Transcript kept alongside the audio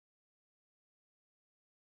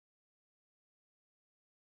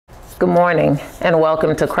Good morning and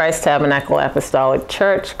welcome to Christ Tabernacle Apostolic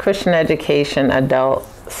Church Christian Education Adult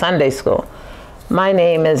Sunday School. My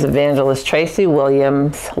name is Evangelist Tracy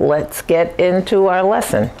Williams. Let's get into our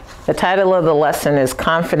lesson. The title of the lesson is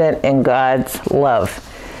Confident in God's Love.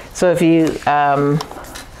 So if you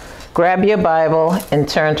grab your Bible and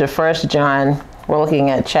turn to 1 John, we're looking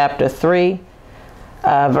at chapter 3,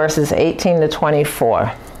 verses 18 to 24.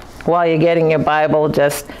 While you're getting your Bible,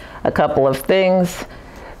 just a couple of things.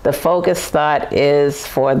 The focus thought is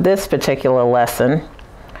for this particular lesson,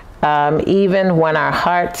 even when our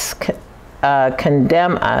hearts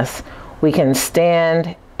condemn us, we can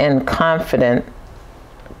stand confident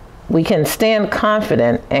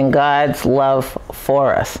in God's love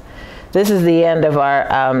for us. This is the end of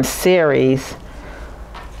our series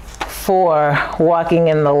for Walking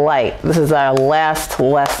in the Light. This is our last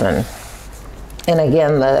lesson. And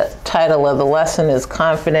again, the title of the lesson is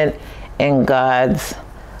Confident in God's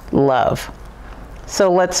Love.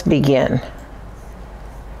 So let's begin.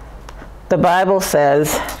 The Bible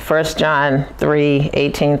says, 1 John 3,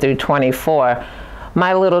 18 through 24,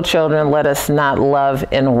 "My little children, let us not love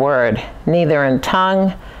in word, neither in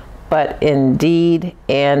tongue, but in deed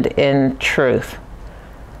and in truth.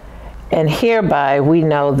 And hereby we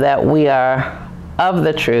know that we are of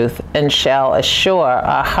the truth and shall assure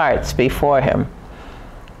our hearts before him."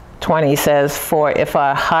 20 says, "For if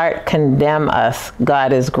our heart condemn us,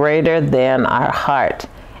 God is greater than our heart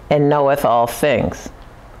and knoweth all things."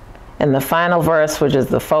 And the final verse, which is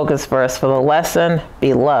the focus verse for the lesson,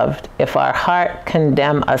 "Beloved, if our heart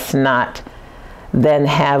condemn us not, then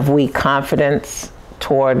have we confidence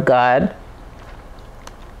toward God."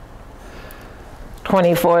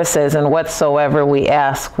 24 says, "And whatsoever we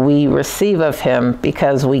ask, we receive of him,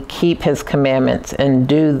 because we keep his commandments and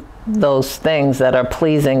do those things that are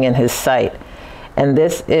pleasing in his sight. And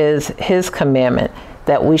this is his commandment,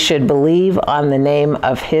 that we should believe on the name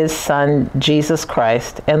of his Son, Jesus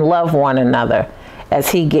Christ, and love one another, as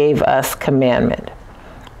he gave us commandment.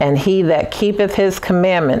 And he that keepeth his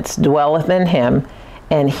commandments dwelleth in him,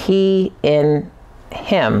 and he in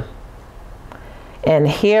him. And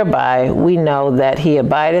hereby we know that he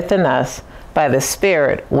abideth in us by the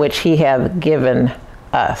Spirit which he hath given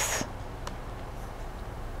us."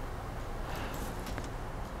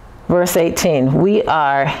 Verse 18, we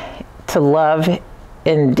are to love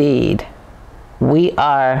indeed. We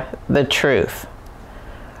are the truth.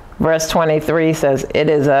 Verse 23 says, it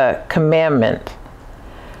is a commandment.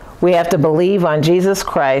 We have to believe on Jesus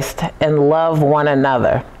Christ and love one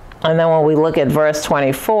another. And then when we look at verse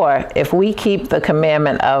 24, if we keep the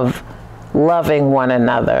commandment of loving one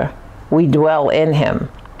another, we dwell in him,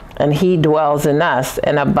 and he dwells in us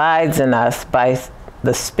and abides in us by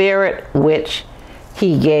the Spirit which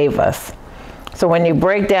he gave us. So when you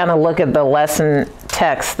break down and look at the lesson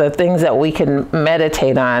text, the things that we can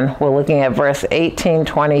meditate on, we're looking at verse 18,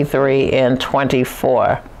 23, and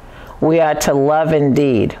 24. We are to love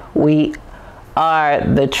indeed. We are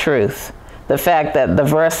the truth. The fact that the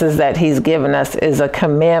verses that he's given us is a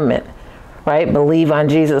commandment, right? Believe on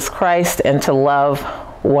Jesus Christ and to love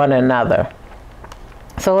one another.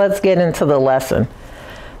 So let's get into the lesson.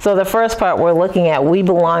 So the first part we're looking at, we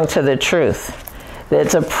belong to the truth.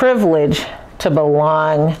 It's a privilege to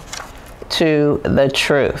belong to the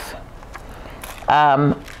truth.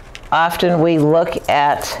 Often we look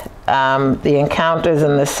at the encounters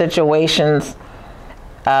and the situations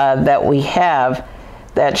that we have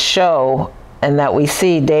that show and that we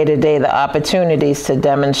see day to day the opportunities to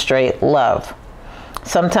demonstrate love.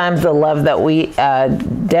 Sometimes the love that we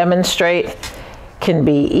demonstrate can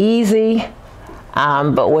be easy,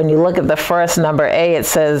 but when you look at the first number A, it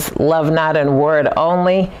says, "Love not in word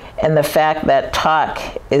only," and the fact that talk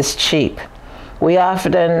is cheap. We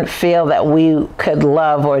often feel that we could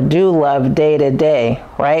love or do love day to day,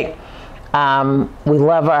 right? We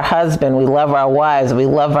love our husband, we love our wives, we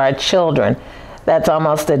love our children. That's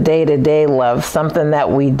almost a day-to-day love, something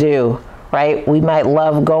that we do, right? We might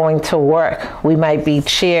love going to work. We might be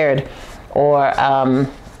cheered or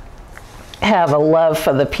have a love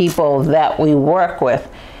for the people that we work with.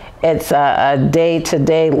 It's a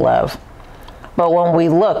day-to-day love. But when we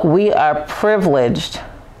look, we are privileged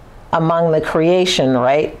among the creation,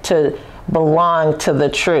 right, to belong to the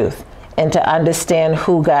truth and to understand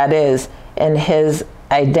who God is and his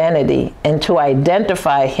identity and to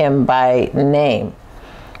identify him by name.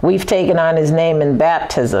 We've taken on his name in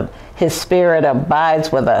baptism. His Spirit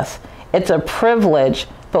abides with us. It's a privilege,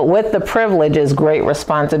 but with the privilege is great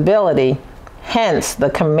responsibility, hence the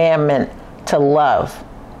commandment to love,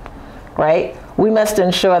 right? We must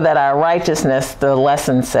ensure that our righteousness, the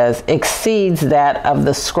lesson says, exceeds that of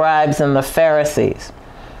the scribes and the Pharisees.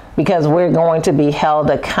 because we're going to be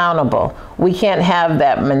held accountable. We can't have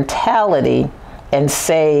that mentality and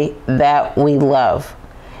say that we love.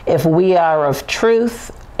 If we are of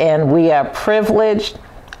truth and we are privileged,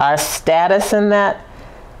 our status in that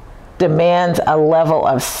demands a level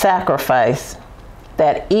of sacrifice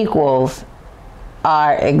that equals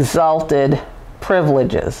our exalted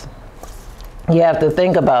privileges. You have to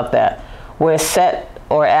think about that. We're set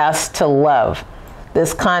or asked to love.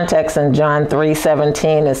 This context in John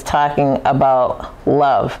 3:17 is talking about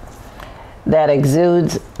love that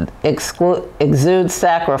exudes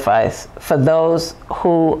sacrifice for those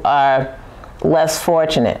who are less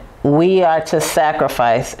fortunate. We are to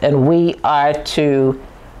sacrifice, and we are to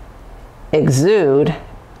exude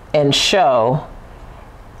and show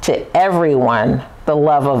to everyone the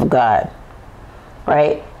love of God,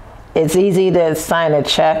 right? It's easy to sign a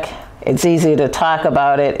check. It's easy to talk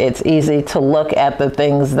about it. It's easy to look at the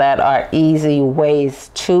things that are easy ways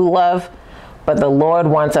to love, but the Lord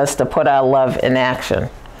wants us to put our love in action.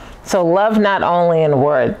 So love not only in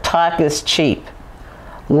word. Talk is cheap.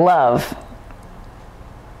 Love,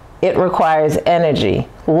 it requires energy.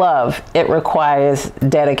 Love, it requires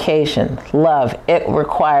dedication. Love, it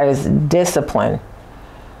requires discipline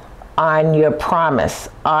on your promise,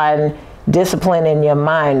 on discipline in your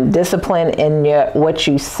mind, discipline in what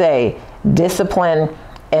you say, discipline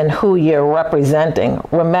in who you're representing.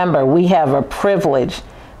 Remember, we have a privilege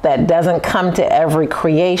that doesn't come to every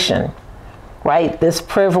creation, right? This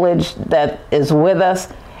privilege that is with us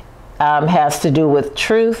has to do with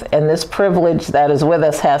truth, and this privilege that is with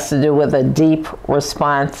us has to do with a deep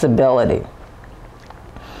responsibility,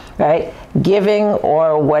 right? Giving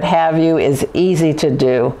or what have you is easy to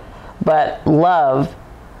do, but love,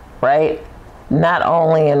 right? Not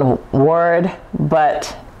only in word,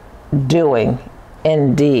 but doing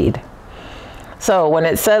in deed. So when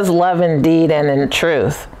it says love in deed and in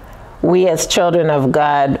truth, we as children of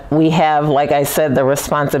God, we have, like I said, the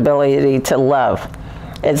responsibility to love.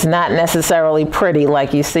 It's not necessarily pretty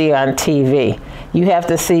like you see on TV. You have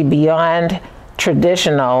to see beyond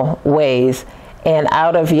traditional ways and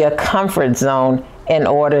out of your comfort zone in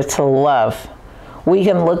order to love. We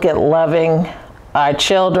can look at loving our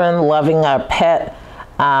children, loving our pet,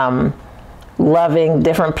 loving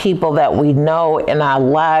different people that we know in our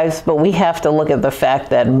lives, but we have to look at the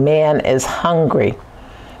fact that man is hungry,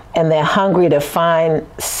 and they're hungry to find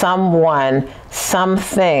someone,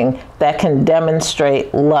 something that can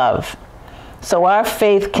demonstrate love. So our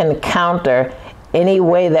faith can counter any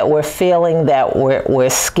way that we're feeling that we're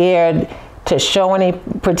scared to show any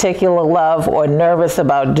particular love or nervous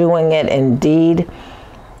about doing it in deed.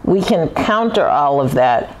 We can counter all of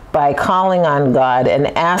that by calling on God and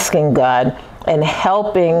asking God and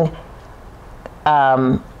helping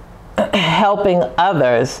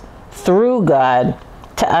others through God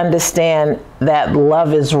to understand that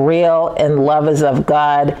love is real and love is of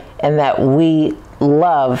God, and that we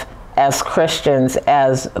love as Christians,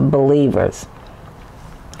 as believers.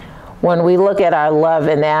 When we look at our love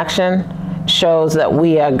in action, shows that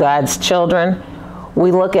we are God's children.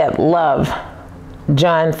 We look at love,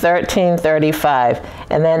 John 13:35,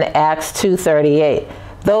 and then Acts 2:38.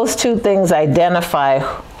 Those two things identify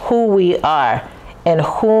who we are and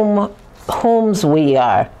whom's we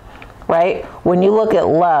are, right? When you look at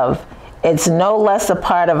love, it's no less a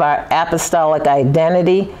part of our apostolic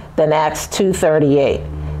identity than Acts 2:38,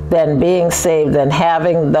 than being saved, than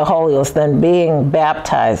having the Holy Ghost, than being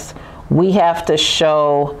baptized. We have to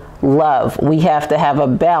show love. We have to have a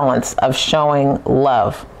balance of showing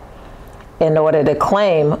love in order to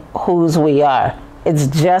claim whose we are. It's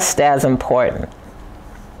just as important.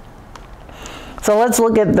 So let's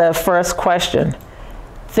look at the first question.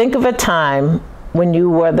 Think of a time when you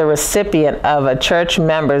were the recipient of a church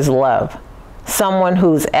member's love, someone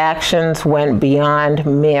whose actions went beyond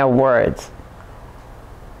mere words.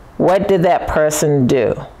 What did that person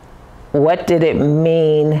do? What did it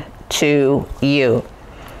mean to you?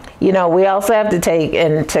 You know, we also have to take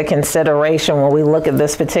into consideration when we look at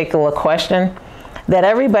this particular question that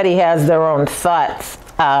everybody has their own thoughts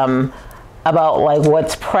about like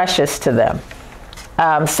what's precious to them.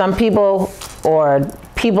 Some people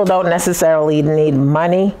don't necessarily need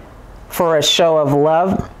money for a show of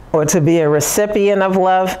love or to be a recipient of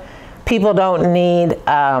love. People don't need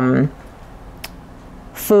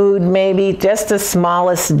food, maybe. Just the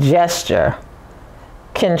smallest gesture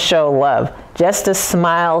can show love. Just a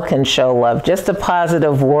smile can show love. Just a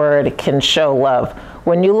positive word can show love.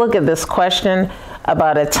 When you look at this question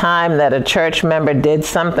about a time that a church member did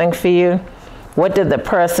something for you, what did the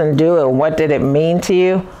person do and what did it mean to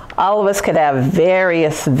you? All of us could have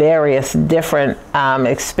various different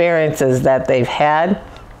experiences that they've had.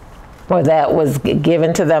 or that was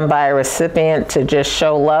given to them by a recipient to just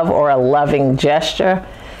show love or a loving gesture.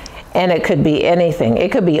 And it could be anything.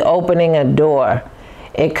 It could be opening a door.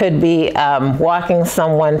 It could be walking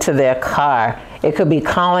someone to their car. It could be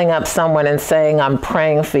calling up someone and saying, I'm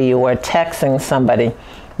praying for you, or texting somebody.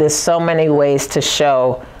 There's so many ways to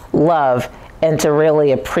show love and to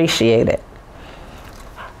really appreciate it.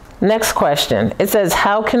 Next question. It says,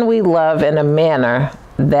 how can we love in a manner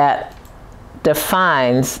that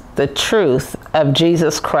defines the truth of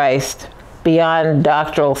Jesus Christ beyond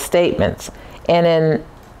doctrinal statements and in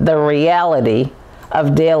the reality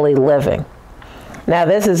of daily living? Now,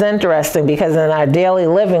 this is interesting because in our daily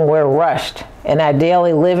living, we're rushed. In our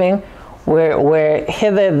daily living, we're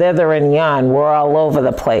hither, thither, and yon. We're all over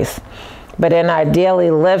the place. But in our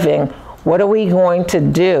daily living, what are we going to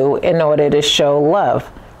do in order to show love,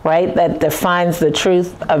 right? That defines the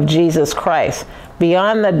truth of Jesus Christ.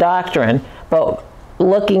 Beyond the doctrine, but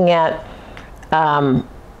looking at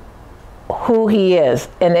who he is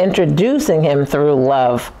and introducing him through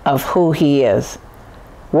love of who he is.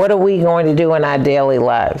 What are we going to do in our daily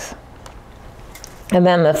lives? And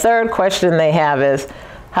then the third question they have is,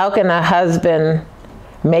 how can a husband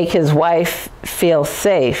make his wife feel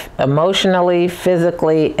safe emotionally,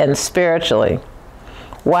 physically, and spiritually?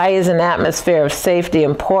 Why is an atmosphere of safety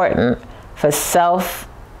important for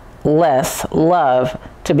selfless love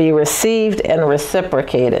to be received and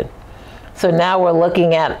reciprocated? So now we're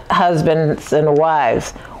looking at husbands and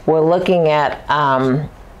wives. We're looking at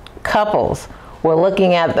couples. We're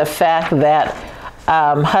looking at the fact that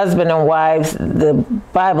husband and wives, the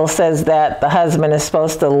Bible says that the husband is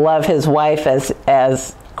supposed to love his wife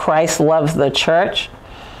as Christ loves the church.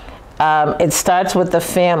 It starts with the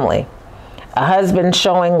family. A husband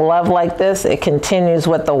showing love like this, it continues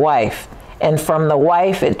with the wife. And from the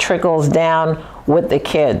wife, it trickles down with the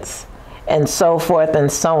kids, and so forth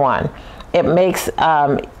and so on. It makes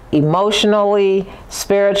emotionally,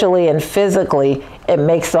 spiritually, and physically, it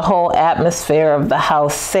makes the whole atmosphere of the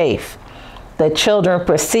house safe. The children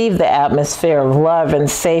perceive the atmosphere of love and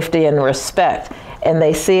safety and respect, and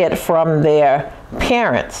they see it from their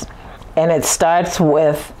parents. And it starts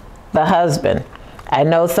with the husband. I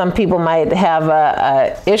know some people might have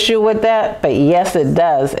a issue with that, but yes, it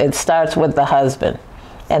does. It starts with the husband,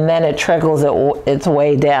 and then it trickles its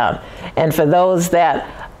way down. And for those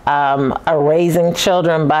that are raising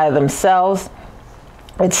children by themselves,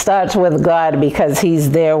 it starts with God, because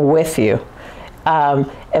he's there with you.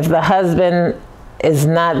 If the husband is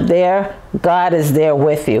not there, God is there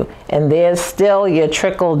with you, and there's still your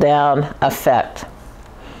trickle down effect.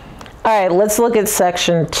 All right, let's look at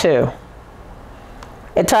section 2.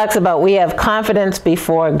 It talks about we have confidence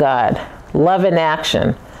before God, love in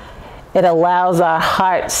action. It allows our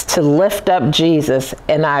hearts to lift up Jesus,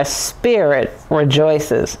 and our spirit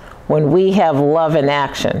rejoices when we have love in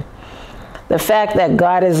action. The fact that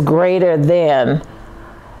God is greater than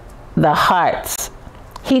the hearts.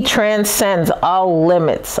 He transcends all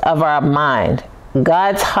limits of our mind.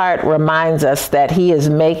 God's heart reminds us that he is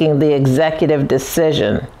making the executive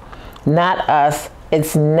decision, not us.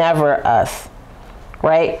 It's never us,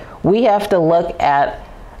 right? We have to look at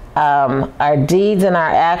our deeds and our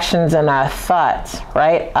actions and our thoughts,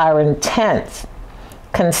 right? Our intents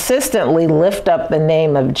consistently lift up the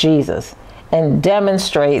name of Jesus and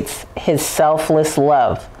demonstrates his selfless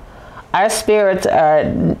love. Our spirits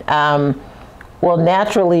will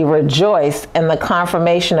naturally rejoice in the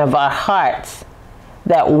confirmation of our hearts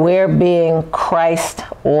that we're being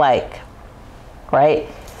Christ-like, right?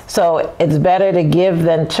 So it's better to give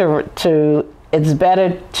than it's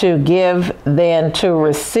better to give than to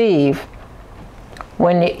receive.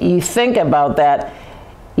 When you think about that,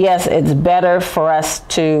 yes, it's better for us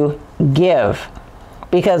to give,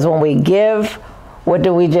 because when we give, what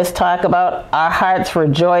do we just talk about? Our hearts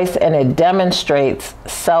rejoice, and it demonstrates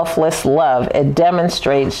selfless love. It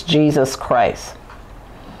demonstrates Jesus Christ.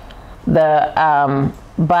 The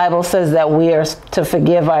Bible says that we are to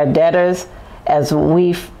forgive our debtors as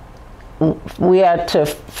we are to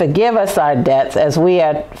forgive us our debts as we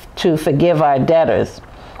are to forgive our debtors.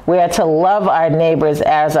 We are to love our neighbors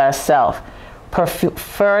as ourselves.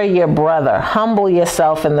 Prefer your brother. Humble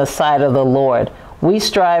yourself in the sight of the Lord. We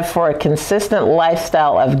strive for a consistent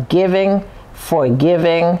lifestyle of giving,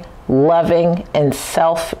 forgiving, loving, and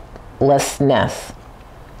selflessness,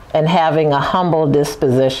 and having a humble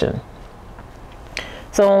disposition.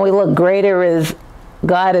 So when we look,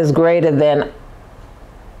 God is greater than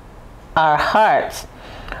our hearts.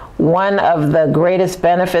 One of the greatest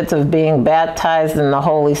benefits of being baptized in the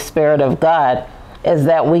Holy Spirit of God is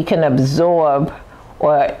that we can absorb,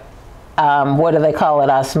 or what do they call it,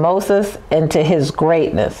 osmosis, into his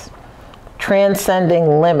greatness.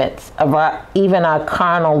 transcending limits of even our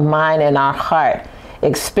carnal mind and our heart,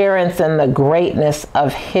 experiencing the greatness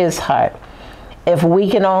of his heart. If we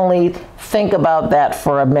can only think about that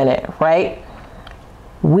for a minute, right?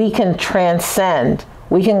 We can transcend.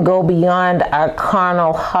 We can go beyond our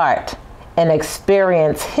carnal heart and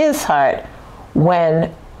experience his heart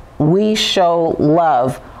when we show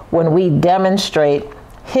love, when we demonstrate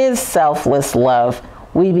his selfless love.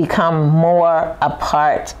 We become more a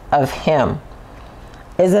part of him.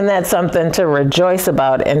 Isn't that something to rejoice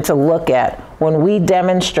about and to look at? When we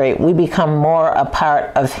demonstrate, we become more a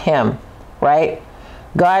part of him, right?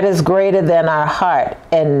 God is greater than our heart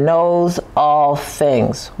and knows all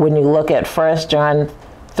things. When you look at 1 John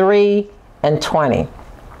 3:20.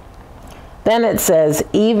 Then it says,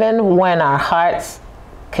 even when our hearts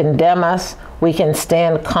condemn us, we can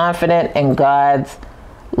stand confident in God's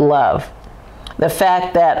love. The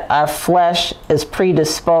fact that our flesh is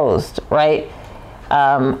predisposed, right?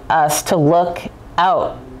 Us to look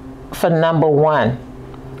out for number one.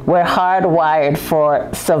 We're hardwired for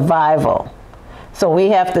survival. So we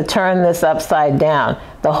have to turn this upside down.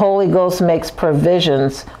 The Holy Ghost makes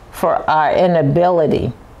provisions for our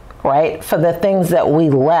inability, right? For the things that we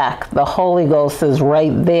lack, the Holy Ghost is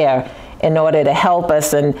right there in order to help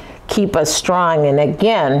us and keep us strong. And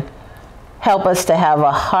again, help us to have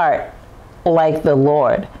a heart like the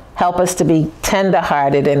Lord. Help us to be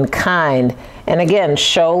tenderhearted and kind. And again,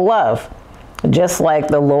 show love, just like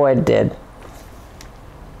the Lord did.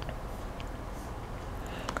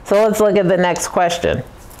 So let's look at the next question.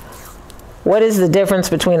 What is the difference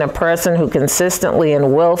between a person who consistently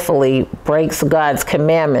and willfully breaks God's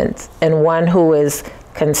commandments and one who is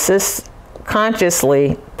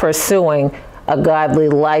consciously pursuing a godly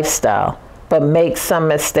lifestyle but makes some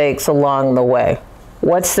mistakes along the way?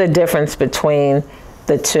 What's the difference between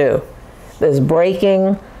the two? There's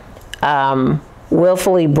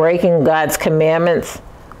willfully breaking God's commandments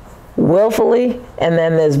willfully, and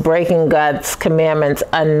then there's breaking God's commandments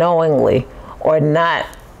unknowingly or not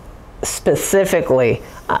specifically.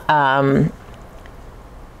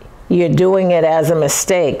 You're doing it as a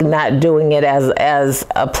mistake, not doing it as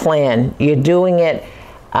a plan. You're doing it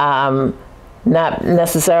not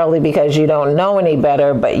necessarily because you don't know any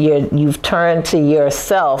better, but you've turned to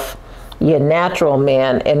yourself, your natural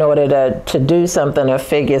man, in order to do something or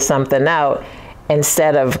figure something out,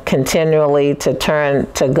 instead of continually to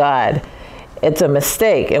turn to God. It's a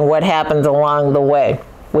mistake. And what happens along the way?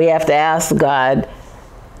 We have to ask God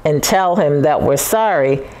and tell him that we're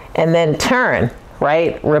sorry, and then turn,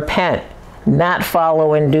 right? Repent, not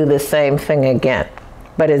follow and do the same thing again.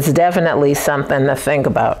 But it's definitely something to think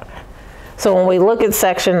about. So when we look at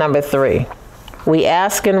section number 3, we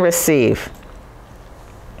ask and receive.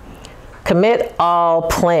 Commit all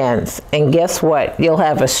plans, and guess what? You'll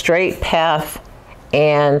have a straight path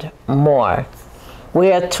and more.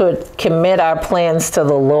 We are to commit our plans to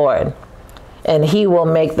the Lord, and he will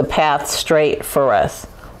make the path straight for us.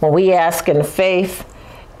 When we ask in faith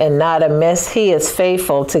and not amiss, he is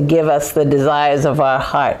faithful to give us the desires of our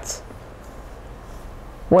hearts.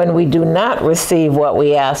 When we do not receive what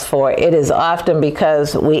we ask for, it is often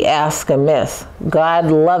because we ask amiss. God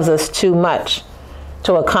loves us too much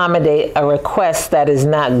to accommodate a request that is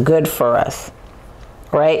not good for us,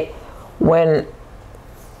 right?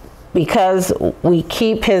 Because we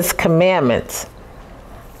keep his commandments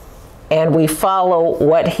and we follow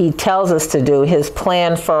what he tells us to do, his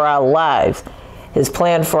plan for our lives, his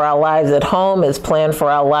plan for our lives at home, his plan for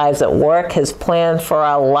our lives at work, his plan for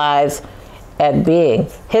our lives at being,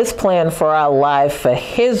 his plan for our life for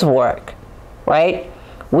his work, right?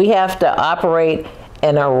 We have to operate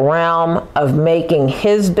in a realm of making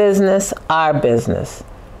his business our business,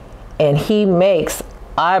 and he makes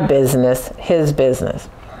our business his business.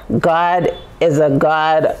 God is a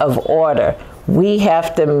God of order. We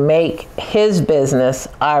have to make his business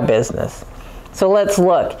our business. So let's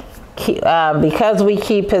look. Because we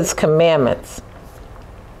keep his commandments,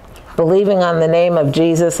 believing on the name of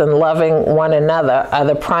Jesus and loving one another are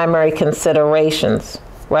the primary considerations,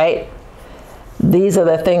 right? These are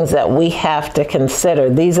the things that we have to consider.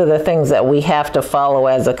 These are the things that we have to follow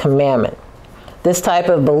as a commandment. This type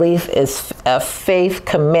of belief is a faith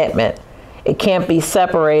commitment. It can't be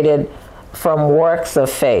separated from works of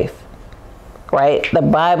faith, right? The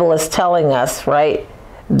Bible is telling us, right,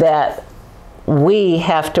 that we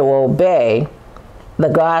have to obey the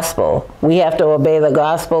gospel. We have to obey the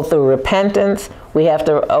gospel through repentance. We have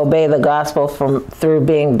to obey the gospel through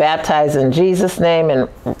being baptized in Jesus' name and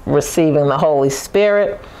receiving the Holy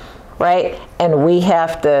Spirit, right? And we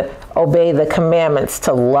have to obey the commandments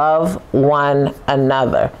to love one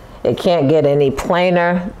another. It can't get any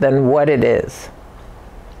plainer than what it is.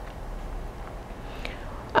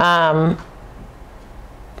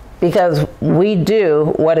 Because we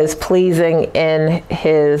do what is pleasing in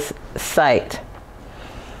His sight.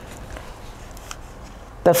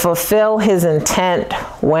 To fulfill His intent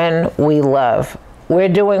when we love. We're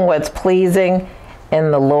doing what's pleasing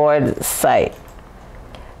in the Lord's sight.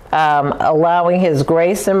 Allowing His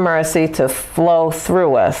grace and mercy to flow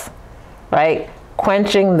through us, right?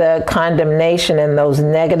 Quenching the condemnation and those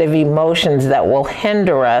negative emotions that will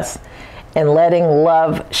hinder us, and letting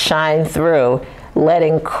love shine through,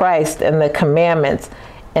 letting Christ and the commandments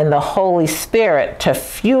and the Holy Spirit to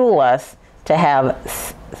fuel us to have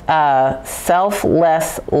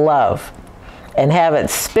selfless love and have it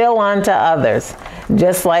spill onto others,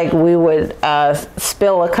 just like we would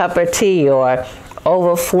spill a cup of tea or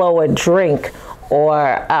overflow a drink,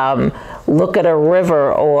 or look at a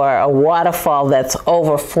river or a waterfall that's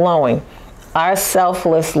overflowing. Our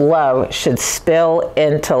selfless love should spill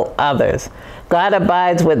into others. God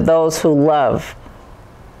abides with those who love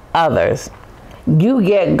others. You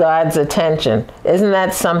get God's attention. Isn't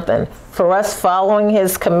that something? For us following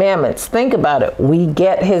His commandments, think about it. We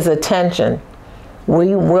get His attention.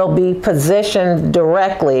 We will be positioned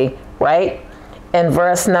directly, right? In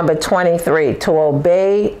verse number 23, to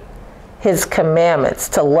obey His commandments,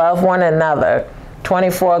 to love one another.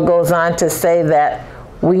 24 goes on to say that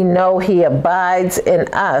we know He abides in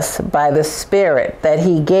us by the Spirit that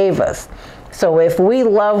He gave us. So if we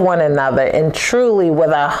love one another and truly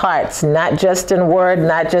with our hearts, not just in word,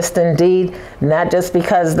 not just in deed, not just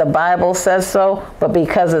because the Bible says so, but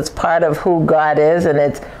because it's part of who God is and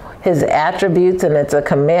it's His attributes and it's a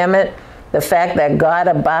commandment, the fact that God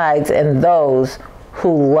abides in those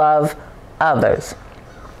who love others.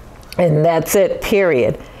 And that's it,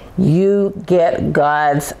 period. You get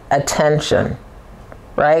God's attention,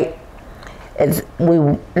 right? It's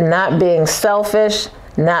we not being selfish,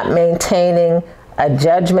 not maintaining a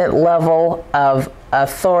judgment level of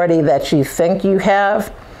authority that you think you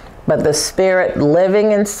have, but the Spirit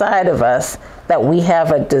living inside of us, that we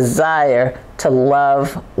have a desire to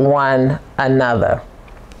love one another.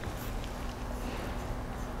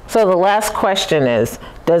 So the last question is,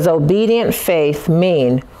 does obedient faith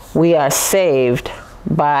mean we are saved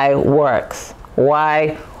by works?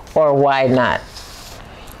 Why or why not?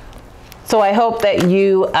 So I hope that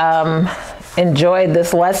you enjoyed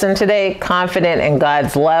this lesson today, confident in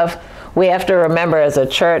God's love. We have to remember as a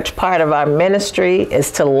church, part of our ministry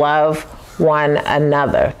is to love one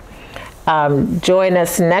another. Join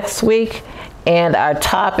us next week, and our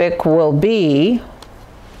topic will be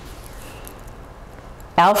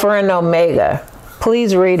Alpha and Omega.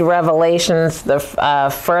 Please read Revelations, the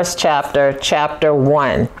first chapter, chapter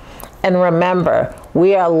 1. And remember,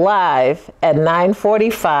 we are live at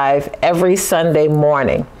 9:45 every Sunday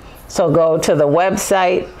morning. So go to the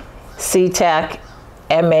website, ctacma.org.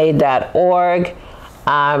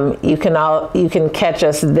 You can catch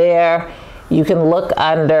us there. You can look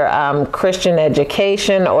under Christian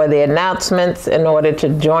education or the announcements in order to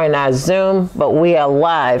join our Zoom. But we are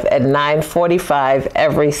live at 9:45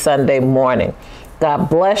 every Sunday morning. God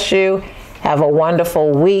bless you. Have a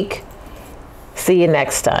wonderful week. See you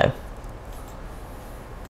next time.